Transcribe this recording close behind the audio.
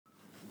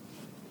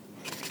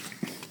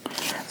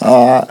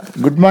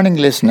Good morning,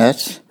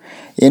 listeners.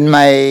 In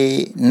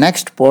my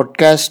next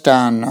podcast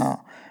on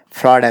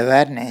fraud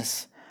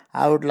awareness,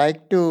 I would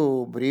like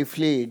to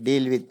briefly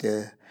deal with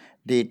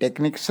the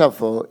techniques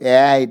of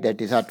AI, that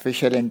is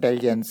artificial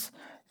intelligence,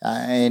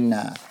 in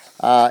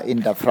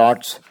the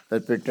frauds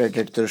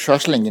perpetrated through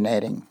social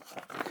engineering.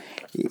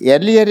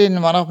 Earlier in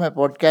one of my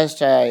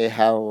podcasts, I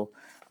have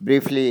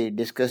briefly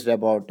discussed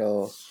about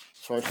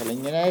social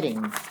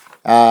engineering,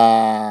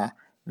 uh,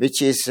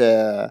 which is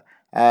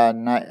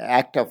an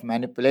act of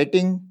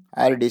manipulating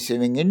or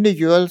deceiving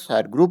individuals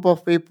or group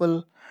of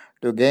people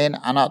to gain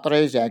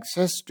unauthorized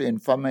access to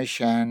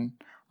information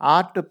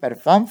or to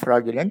perform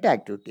fraudulent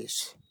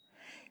activities.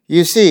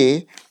 You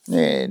see,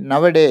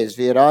 nowadays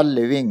we are all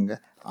living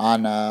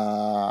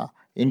on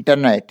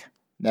internet,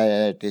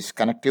 that is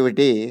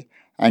connectivity,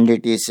 and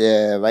it is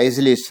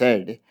wisely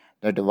said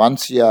that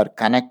once you are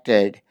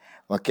connected,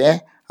 okay,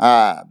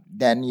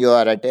 then you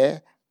are at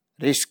a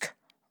risk,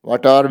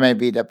 whatever may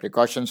be the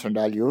precautions and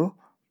all you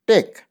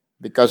take,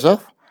 because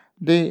of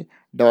the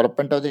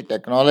development of the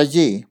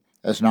technology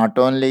has not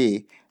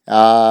only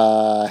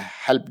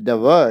helped the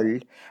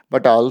world,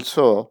 but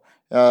also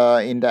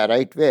in the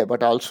right way,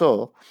 but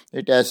also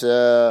it has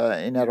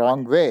in a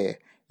wrong way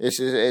is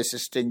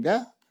assisting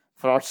the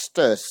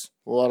fraudsters,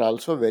 who are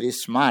also very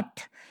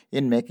smart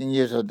in making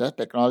use of the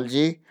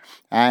technology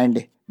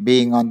and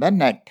being on the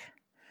net.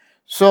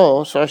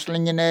 So social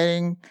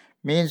engineering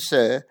means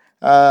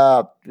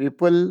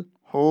people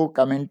who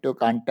come into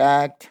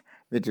contact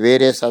with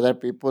various other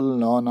people,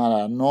 known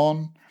or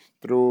unknown,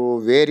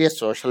 through various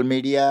social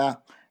media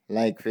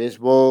like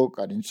Facebook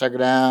or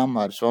Instagram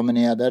or so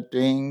many other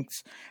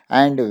things,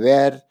 and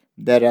where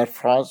there are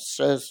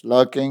fraudsters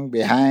lurking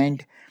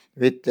behind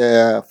with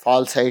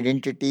false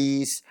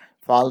identities,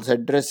 false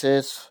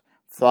addresses,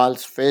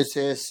 false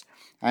faces,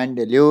 and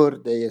lure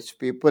these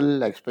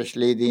people,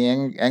 especially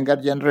the younger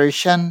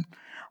generation,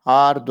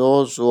 or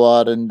those who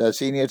are in the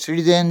senior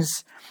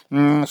citizens.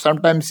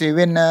 Sometimes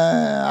even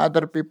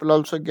other people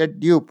also get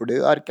duped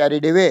or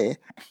carried away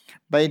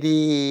by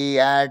the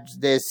ads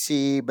they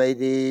see, by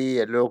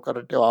the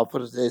lucrative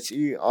offers they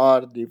see,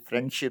 or the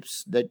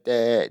friendships that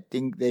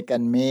think they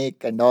can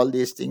make, and all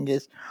these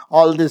things.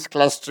 All this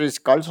cluster is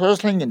called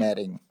social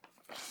engineering.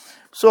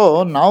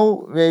 So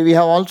now we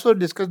have also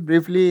discussed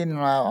briefly in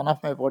one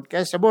of my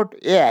podcasts about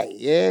AI.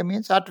 AI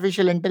means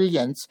artificial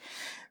intelligence,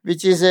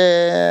 which is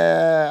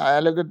a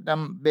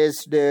algorithm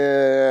based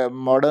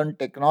modern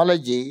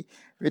technology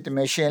with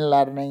machine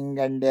learning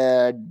and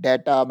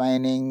data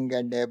mining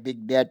and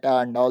big data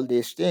and all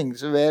these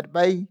things,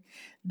 whereby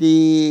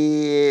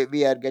the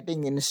we are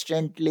getting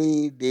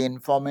instantly the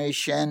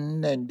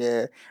information,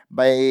 and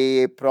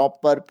by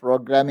proper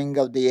programming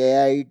of the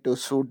AI to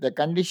suit the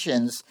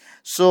conditions.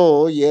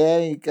 So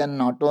AI can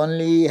not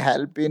only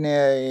help in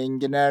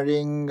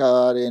engineering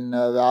or in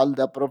all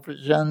the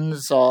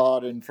professions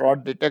or in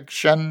fraud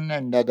detection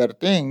and other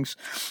things.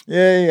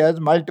 AI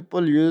has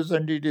multiple use,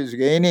 and it is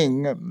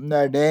gaining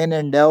day in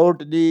and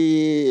out.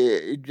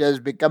 It has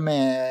become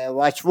a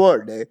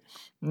watchword.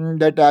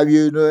 That have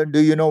you know, do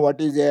you know what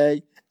is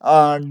AI?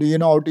 Do you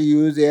know how to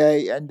use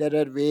AI? And there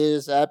are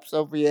various apps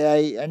of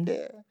AI, and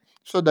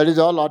so that is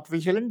all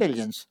artificial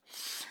intelligence.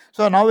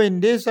 So now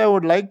in this, I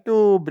would like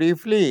to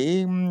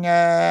briefly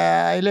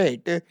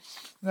highlight the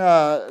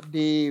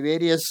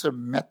various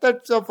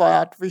methods of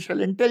artificial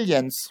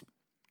intelligence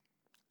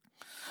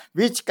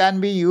which can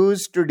be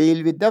used to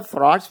deal with the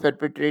frauds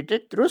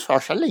perpetrated through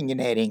social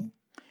engineering.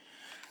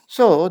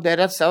 So there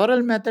are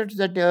several methods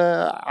that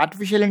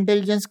artificial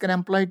intelligence can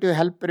employ to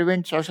help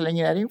prevent social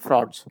engineering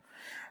frauds,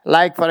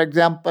 like for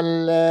example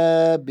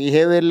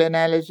behavioral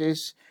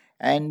analysis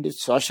and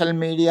social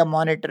media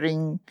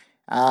monitoring,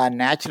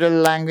 natural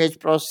language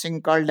processing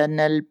called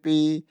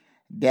NLP,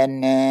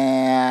 then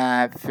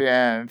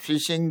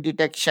phishing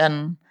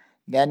detection,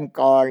 then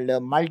called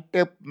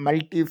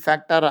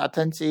multi-factor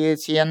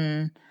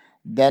authentication.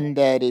 Then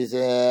there is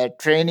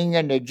training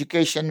and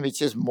education,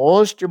 which is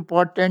most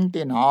important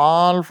in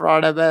all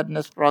fraud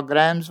awareness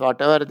programs,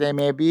 whatever they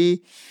may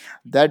be,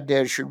 that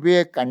there should be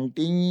a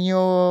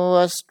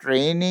continuous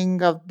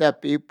training of the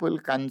people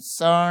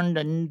concerned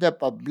and the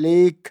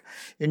public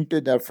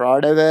into the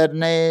fraud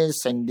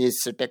awareness and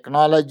these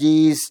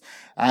technologies,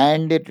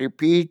 and it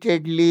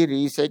repeatedly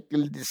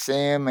recycle the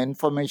same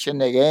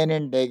information again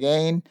and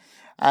again,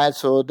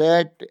 so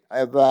that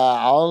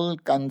all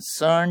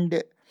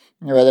concerned,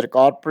 whether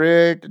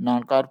corporate,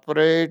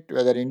 non-corporate,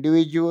 whether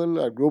individual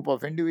or group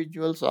of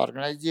individuals,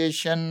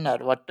 organization or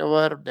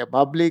whatever, the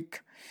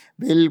public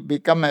will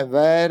become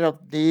aware of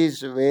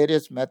these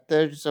various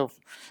methods of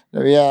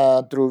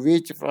through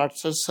which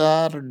fraudsters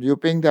are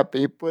duping the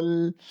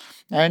people,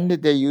 and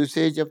the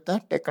usage of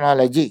the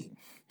technology.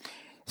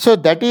 So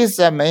that is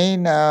the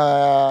main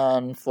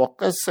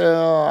focus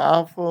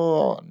of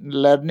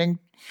learning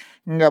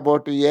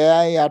about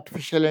AI,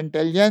 artificial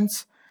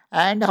intelligence,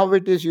 and how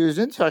it is used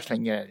in social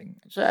engineering.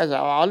 So as I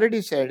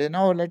already said,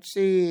 let's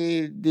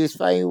see these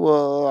five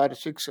or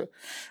six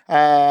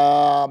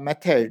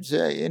methods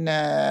in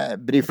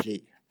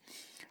briefly.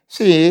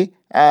 See,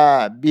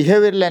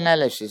 behavioral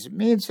analysis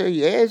means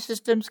AI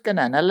systems can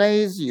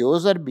analyze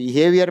user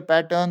behavior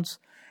patterns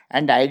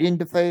and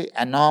identify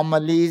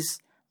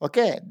anomalies,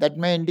 okay, that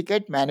may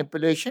indicate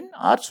manipulation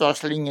or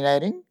social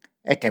engineering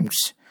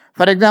attempts.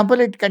 For example,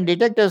 it can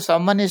detect if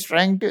someone is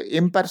trying to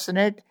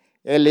impersonate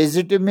a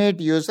legitimate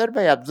user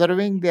by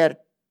observing their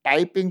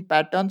typing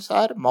patterns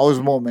or mouse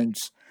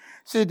movements.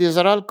 See, these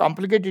are all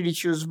complicated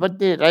issues, but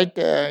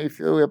if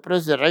you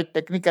approach the right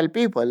technical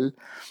people,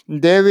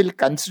 they will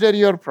consider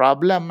your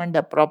problem and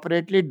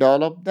appropriately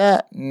develop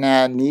the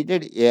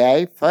needed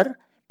AI for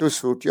to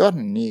suit your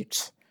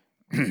needs.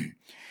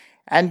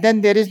 And then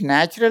there is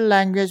natural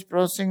language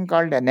processing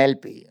called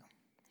NLP.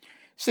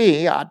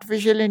 See,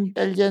 artificial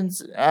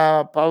intelligence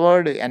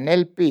powered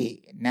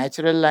NLP,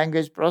 natural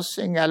language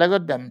processing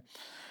algorithm,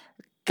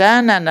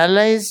 can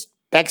analyze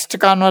text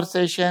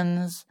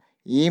conversations,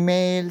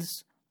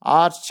 emails,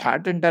 or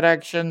chat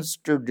interactions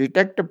to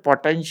detect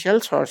potential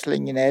social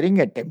engineering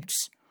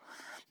attempts.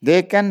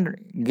 They can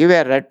give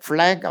a red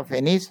flag of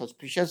any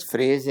suspicious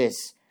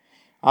phrases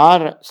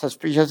or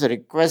suspicious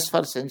requests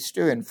for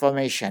sensitive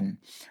information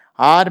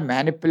or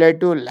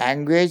manipulative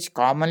language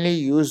commonly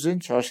used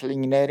in social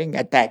engineering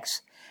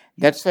attacks.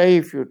 That's why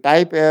if you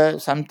type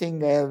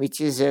something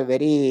which is a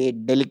very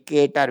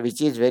delicate or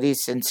which is very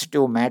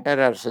sensitive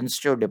matter or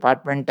sensitive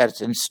department or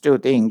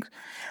sensitive thing,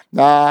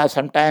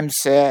 sometimes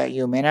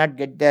you may not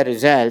get the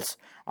results,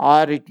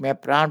 or it may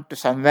prompt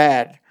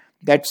somewhere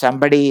that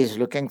somebody is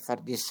looking for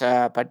this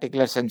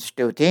particular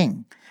sensitive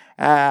thing,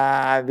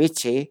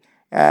 which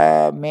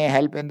may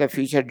help in the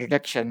future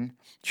detection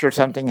should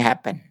something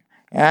happen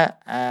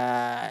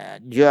by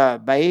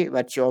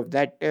virtue of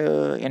that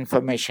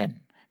information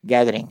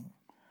gathering.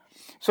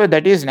 So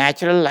that is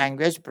natural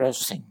language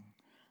processing.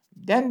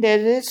 Then there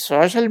is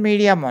social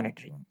media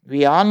monitoring.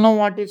 We all know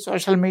what is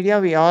social media.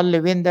 We all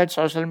live in that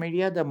social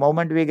media the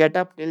moment we get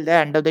up till the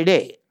end of the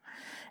day.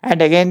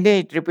 And again,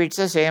 it repeats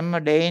the same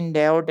day in,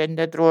 day out, and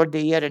throughout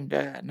the year. And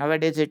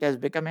nowadays, it has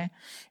become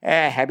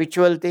a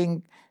habitual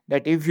thing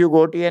that if you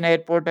go to an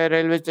airport or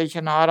railway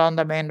station or on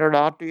the main road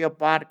or to your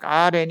park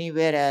or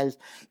anywhere else,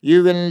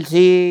 you will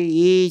see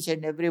each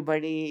and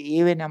everybody,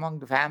 even among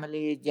the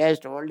family,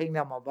 just holding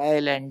the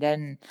mobile and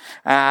then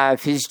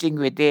visiting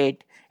with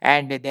it.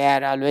 And they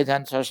are always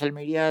on social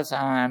media.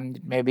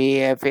 It may be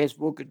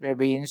Facebook, it may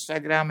be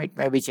Instagram, it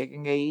may be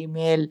checking an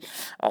email,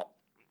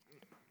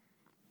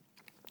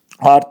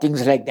 or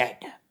things like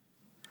that.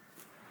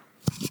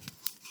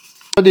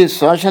 So this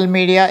social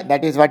media,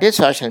 that is what is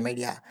social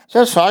media.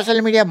 So social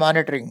media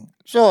monitoring.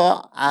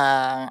 So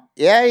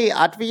AI,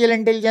 artificial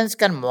intelligence,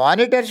 can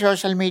monitor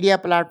social media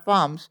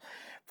platforms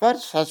for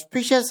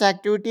suspicious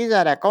activities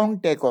or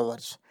account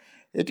takeovers.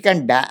 It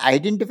can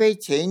identify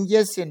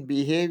changes in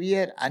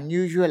behavior,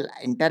 unusual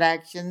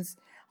interactions,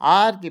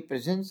 or the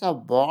presence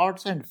of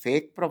bots and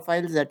fake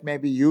profiles that may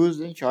be used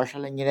in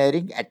social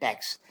engineering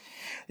attacks.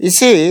 You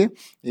see,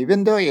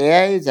 even though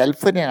AI is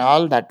helpful in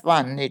all that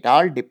one, it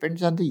all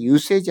depends on the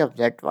usage of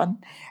that one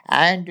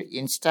and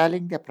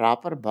installing the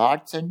proper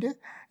bots and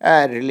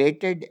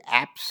related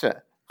apps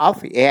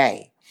of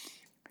AI.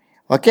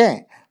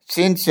 Okay,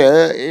 since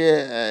so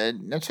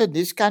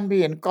this can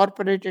be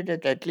incorporated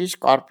at least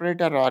corporate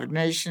or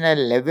organizational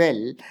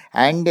level,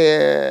 and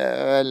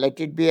let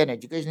it be an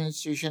education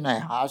institution, a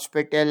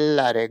hospital,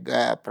 or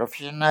a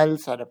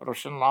professionals, or a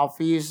professional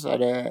office,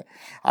 or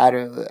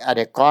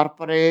a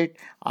corporate,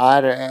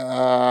 or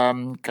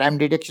crime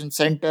detection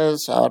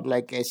centers, or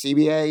like a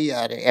CBI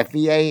or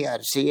FBI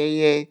or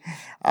CIA,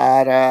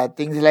 or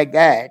things like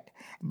that.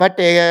 But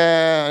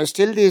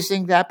still these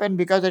things happen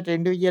because at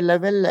individual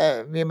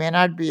level we may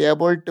not be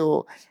able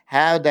to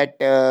have that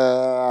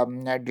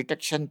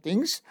detection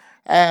things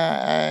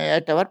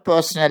at our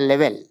personal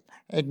level.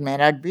 It may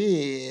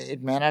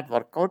not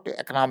work out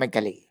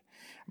economically.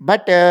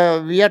 But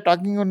we are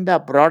talking on the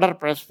broader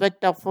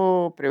prospect of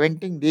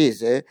preventing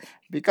these,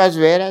 because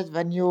whereas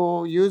when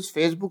you use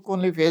Facebook,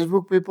 only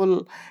Facebook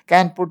people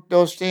can put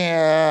those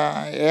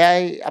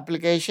AI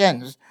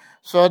applications,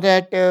 so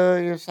that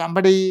if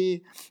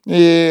somebody,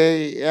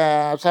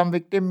 some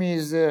victim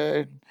is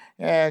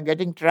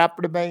getting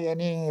trapped by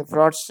any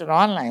fraudster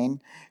online,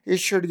 you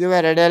should give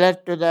a red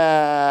alert to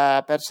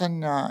the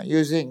person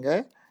using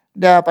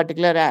the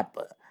particular app.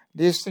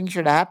 These things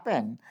should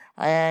happen.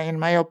 In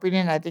my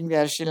opinion, I think they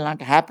are still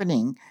not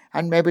happening,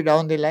 and maybe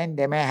down the line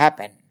they may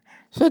happen.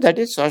 So that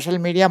is social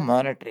media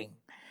monitoring.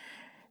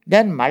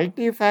 Then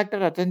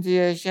multi-factor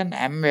authentication,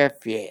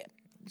 MFA.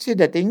 See,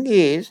 the thing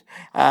is,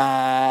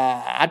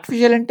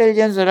 artificial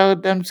intelligence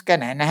algorithms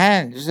can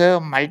enhance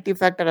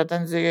multi-factor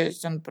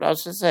authentication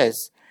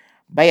processes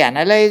by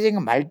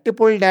analyzing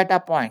multiple data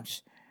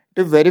points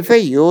to verify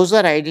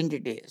user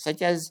identity,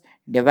 such as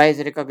device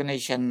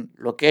recognition,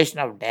 location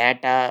of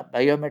data,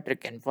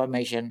 biometric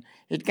information.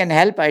 It can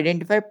help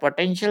identify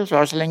potential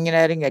social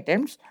engineering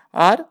attempts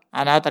or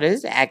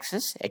unauthorized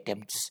access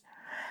attempts.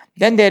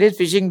 Then there is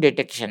phishing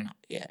detection.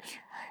 Yeah.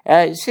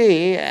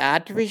 See,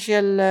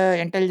 artificial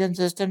intelligence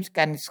systems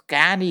can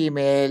scan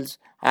emails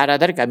or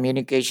other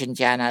communication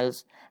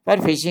channels for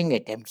phishing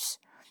attempts.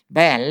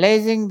 By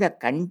analyzing the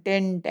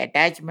content,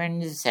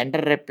 attachments,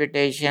 sender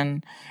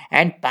reputation,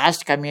 and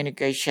past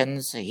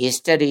communications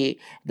history,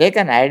 they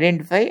can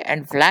identify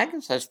and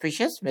flag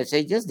suspicious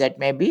messages that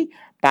may be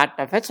part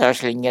of a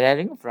social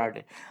engineering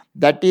fraud.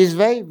 That is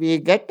why we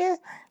get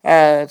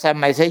some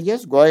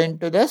messages go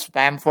into the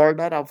spam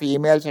folder of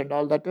emails and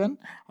all that one.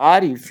 Or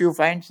if you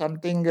find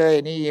something,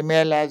 any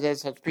email as a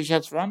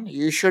suspicious one,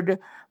 you should,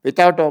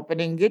 without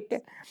opening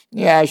it,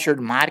 yeah,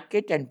 should mark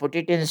it and put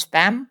it in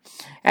spam,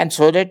 and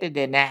so that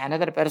then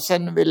another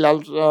person will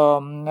also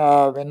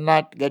will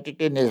not get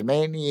it in his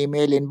main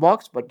email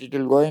inbox, but it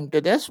will go into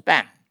the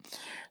spam.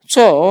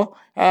 So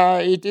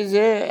it is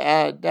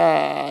in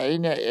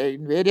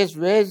various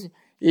ways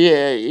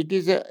it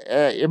is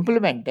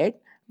implemented,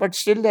 but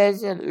still there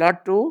is a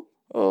lot to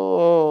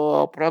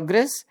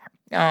progress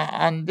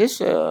on this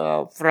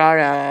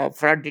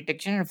fraud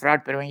detection and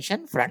fraud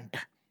prevention front.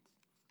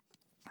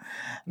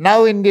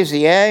 Now, in this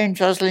AI and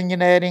social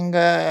engineering,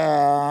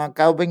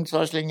 curbing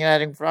social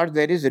engineering fraud,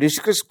 there is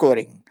risk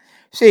scoring.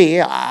 See,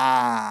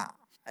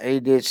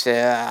 this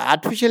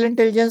artificial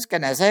intelligence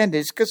can assign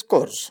risk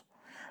scores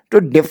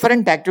to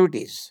different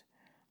activities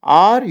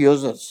or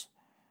users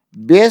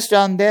based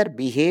on their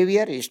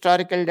behavior,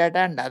 historical data,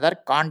 and other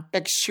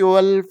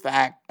contextual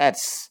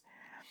factors.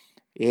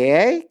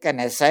 AI can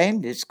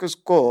assign risk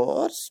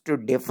scores to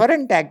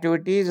different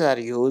activities or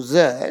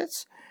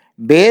users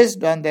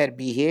based on their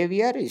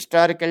behavior,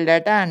 historical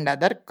data, and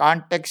other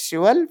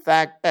contextual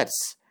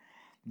factors.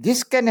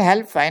 This can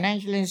help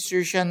financial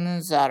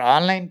institutions or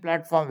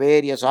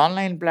various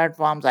online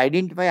platforms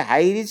identify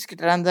high risk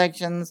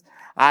transactions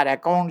or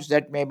accounts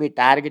that may be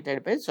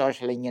targeted by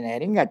social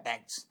engineering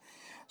attacks.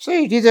 So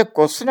it is a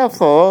question of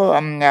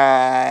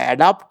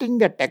adopting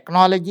the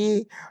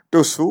technology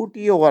to suit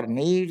your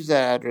needs,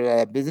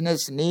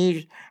 business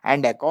needs,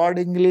 and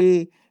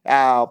accordingly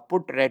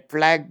put red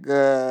flag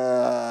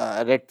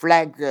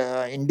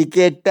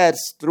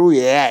indicators through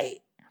AI.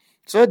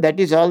 So that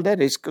is all the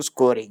risk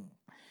scoring.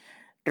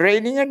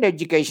 Training and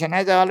education,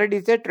 as I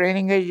already said,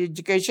 training and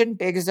education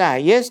takes the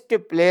highest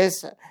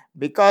place,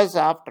 because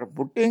after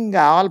putting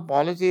all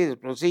policies,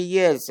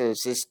 procedures,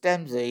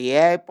 systems,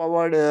 AI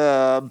powered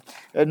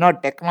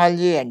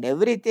technology and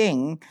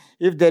everything,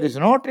 if there is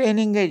no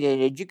training and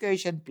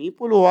education,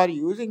 people who are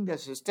using the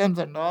systems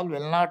and all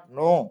will not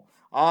know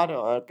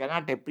or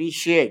cannot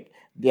appreciate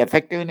the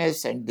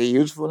effectiveness and the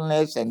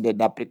usefulness and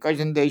the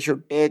precaution they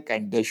should take,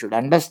 and they should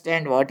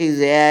understand what is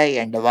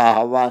AI and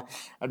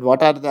and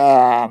what are the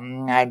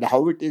and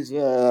how it is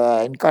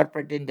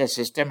incorporated in the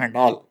system and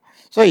all.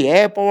 So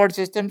AI powered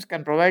systems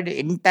can provide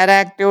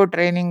interactive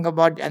training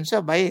about, and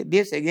so by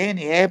this again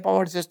AI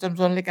powered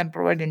systems only can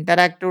provide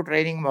interactive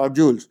training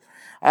modules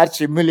or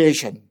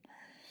simulation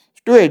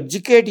to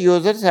educate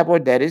users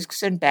about the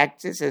risks and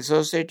taxes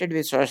associated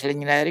with social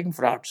engineering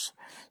frauds.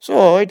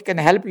 So it can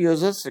help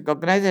users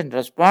recognize and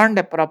respond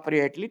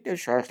appropriately to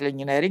social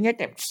engineering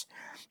attempts.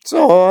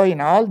 So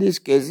in all these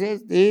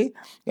cases,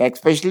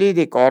 especially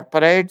the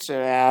corporates,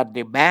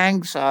 the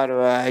banks,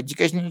 or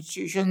education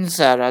institutions,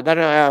 or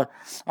other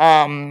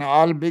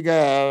all big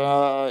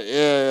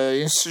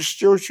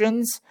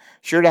institutions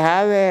should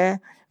have a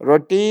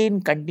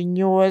routine,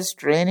 continuous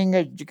training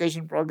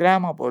education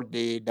program about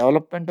the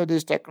development of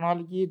this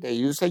technology, the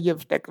usage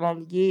of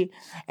technology,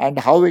 and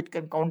how it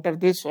can counter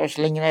these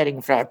social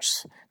engineering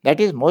frauds.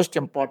 That is most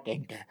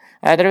important.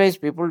 Otherwise,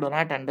 people do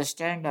not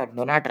understand or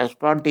do not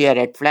respond to a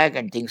red flag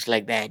and things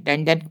like that,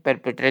 and then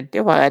perpetrate the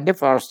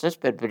fraudsters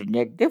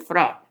perpetrate the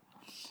fraud.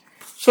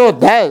 So,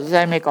 thus,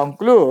 I may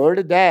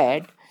conclude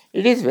that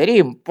it is very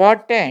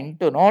important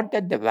to note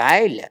that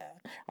while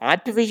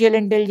artificial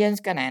intelligence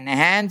can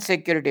enhance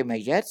security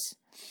measures,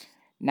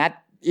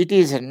 it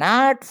is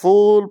not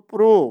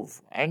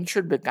foolproof and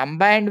should be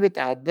combined with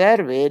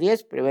other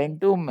various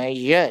preventive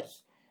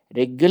measures,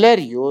 regular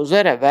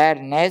user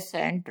awareness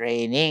and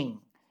training,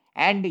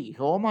 and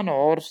human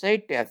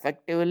oversight to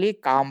effectively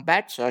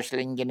combat social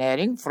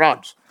engineering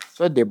frauds.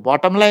 So, the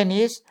bottom line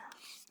is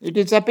it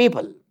is a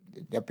people.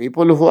 The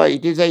people who are,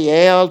 it is a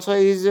AI also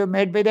is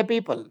made by the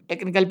people,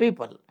 technical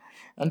people.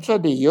 And so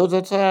the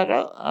users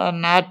are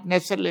not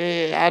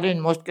necessarily, or in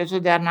most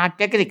cases, they are not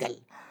technical.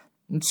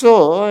 And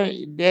so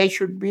they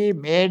should be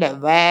made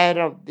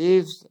aware of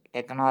this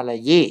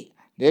technology.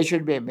 They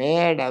should be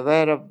made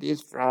aware of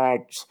these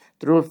frauds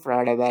through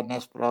fraud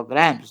awareness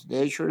programs.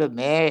 They should be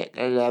made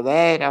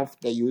aware of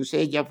the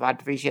usage of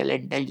artificial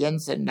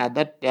intelligence and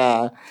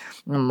other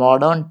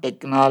modern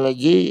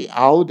technology,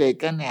 how they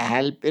can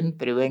help in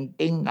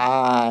preventing,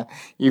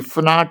 if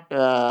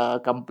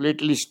not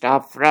completely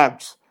stop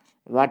frauds.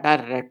 What are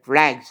red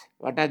flags?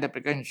 What are the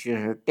precautions you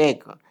should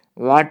take?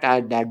 What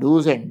are the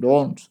do's and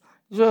don'ts?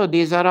 So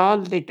these are all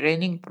the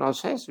training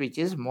process which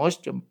is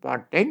most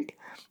important.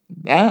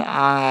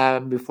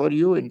 Before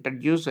you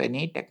introduce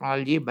any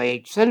technology by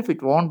itself,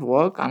 it won't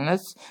work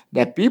unless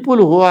the people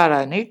who are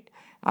on it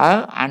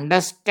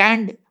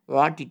understand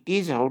what it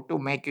is, how to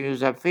make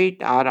use of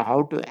it, or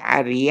how to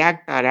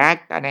react or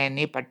act on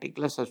any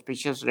particular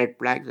suspicious red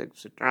flags,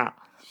 etc.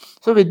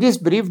 So, with this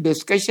brief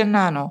discussion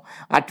on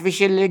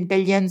artificial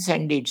intelligence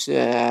and its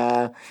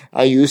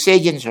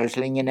usage in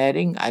social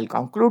engineering, I'll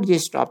conclude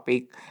this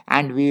topic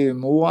and we will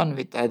move on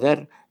with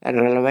other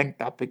relevant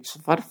topics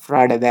for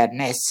fraud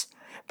awareness.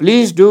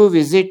 Please do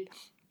visit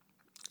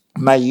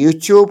my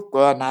YouTube,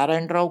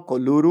 Narayan Rao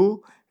Koluru,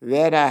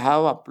 where I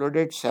have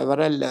uploaded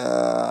several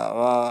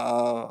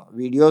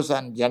videos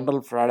on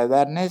general fraud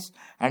awareness,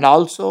 and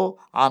also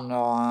on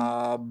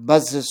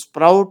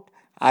Buzzsprout.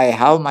 I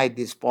have my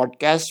this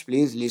podcast.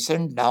 Please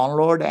listen,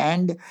 download,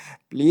 and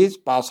please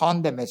pass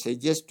on the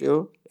messages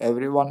to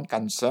everyone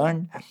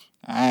concerned.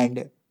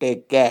 And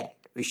take care.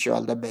 Wish you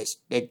all the best.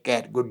 Take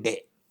care. Good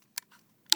day.